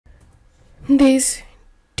This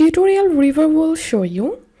tutorial review will show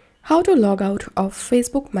you how to log out of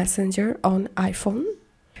Facebook Messenger on iPhone.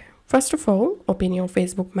 First of all, open your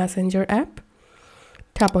Facebook Messenger app.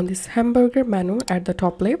 Tap on this hamburger menu at the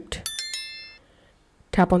top left.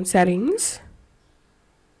 Tap on Settings.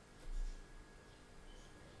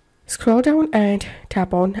 Scroll down and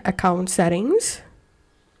tap on Account Settings.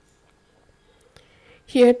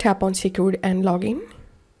 Here tap on Secure and Login.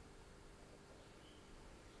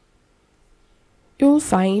 You will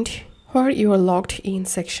find where you are logged in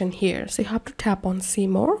section here. So you have to tap on See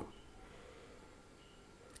More.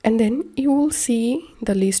 And then you will see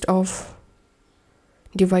the list of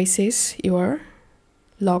devices you are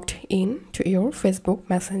logged in to your Facebook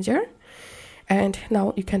Messenger. And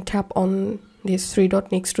now you can tap on this three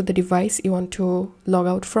dot next to the device you want to log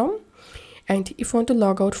out from. And if you want to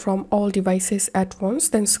log out from all devices at once,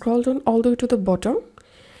 then scroll down all the way to the bottom.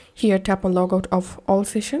 Here tap on Logout of all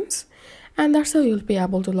sessions. And that's how you'll be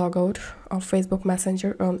able to log out of Facebook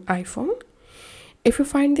Messenger on iPhone. If you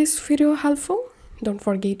find this video helpful, don't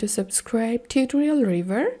forget to subscribe Tutorial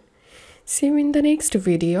River. See you in the next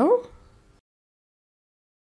video.